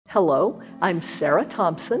Hello, I'm Sarah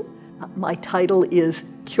Thompson. My title is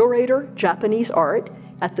Curator Japanese Art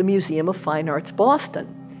at the Museum of Fine Arts,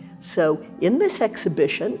 Boston. So in this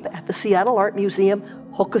exhibition at the Seattle Art Museum,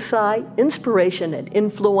 Hokusai, Inspiration and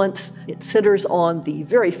Influence, it centers on the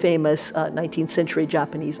very famous 19th century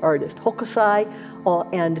Japanese artist Hokusai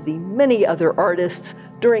and the many other artists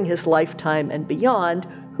during his lifetime and beyond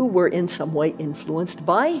who were in some way influenced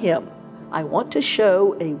by him. I want to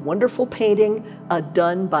show a wonderful painting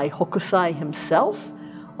done by Hokusai himself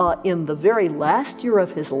in the very last year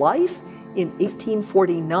of his life in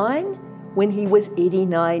 1849 when he was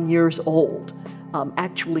 89 years old.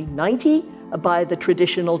 Actually 90 by the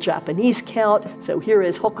traditional Japanese count. So here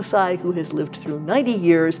is Hokusai, who has lived through 90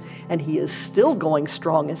 years, and he is still going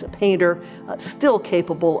strong as a painter, still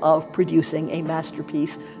capable of producing a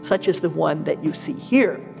masterpiece such as the one that you see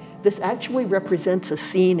here. This actually represents a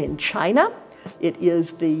scene in China. It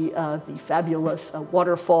is the fabulous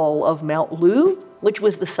waterfall of Mount Lu, which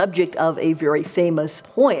was the subject of a very famous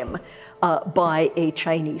poem by a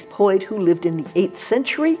Chinese poet who lived in the 8th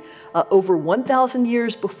century, over 1,000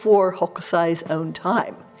 years before Hokusai's own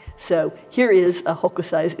time. So here is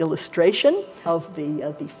Hokusai's illustration of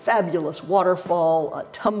the fabulous waterfall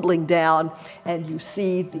tumbling down, and you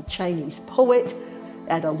see the Chinese poet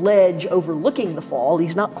at a ledge overlooking the fall.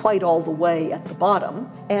 He's not quite all the way at the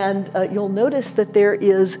bottom. And you'll notice that there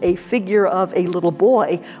is a figure of a little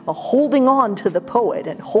boy holding on to the poet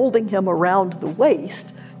and holding him around the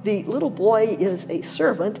waist. The little boy is a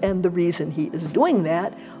servant, and the reason he is doing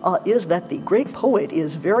that is that the great poet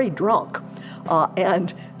is very drunk.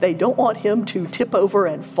 And they don't want him to tip over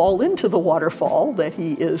and fall into the waterfall that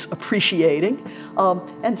he is appreciating.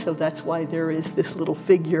 And so that's why there is this little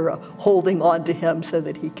figure holding on to him so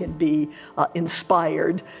that he can be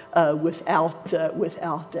inspired without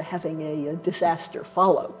having a disaster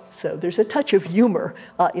follow. So there's a touch of humor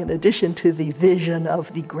in addition to the vision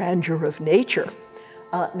of the grandeur of nature.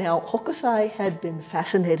 Now, Hokusai had been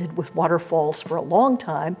fascinated with waterfalls for a long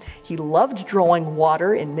time. He loved drawing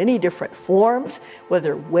water in many different forms,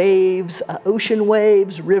 whether waves, ocean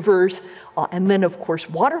waves, rivers, and then, of course,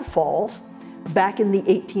 waterfalls. Back in the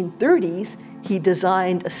 1830s, he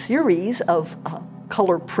designed a series of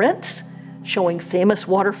color prints showing famous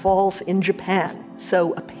waterfalls in Japan.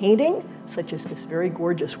 So a painting, such as this very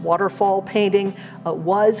gorgeous waterfall painting,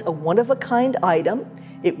 was a one-of-a-kind item.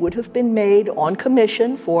 It would have been made on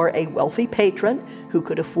commission for a wealthy patron who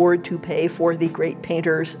could afford to pay for the great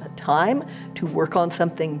painter's time to work on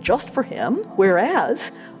something just for him,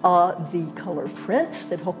 whereas the color prints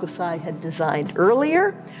that Hokusai had designed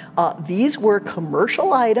earlier, these were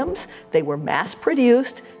commercial items. They were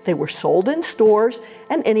mass-produced, they were sold in stores,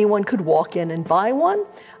 and anyone could walk in and buy one.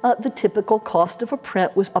 The typical cost of a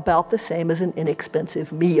print was about the same as an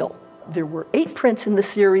inexpensive meal. There were 8 prints in the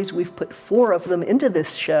series. We've put 4 of them into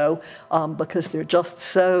this show because they're just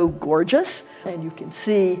so gorgeous. And you can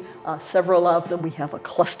see several of them. We have a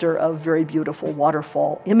cluster of very beautiful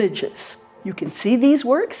waterfall images. You can see these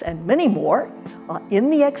works and many more in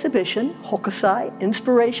the exhibition, Hokusai,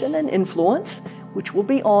 Inspiration and Influence, which will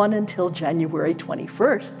be on until January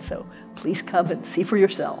 21st. So please come and see for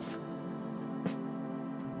yourself.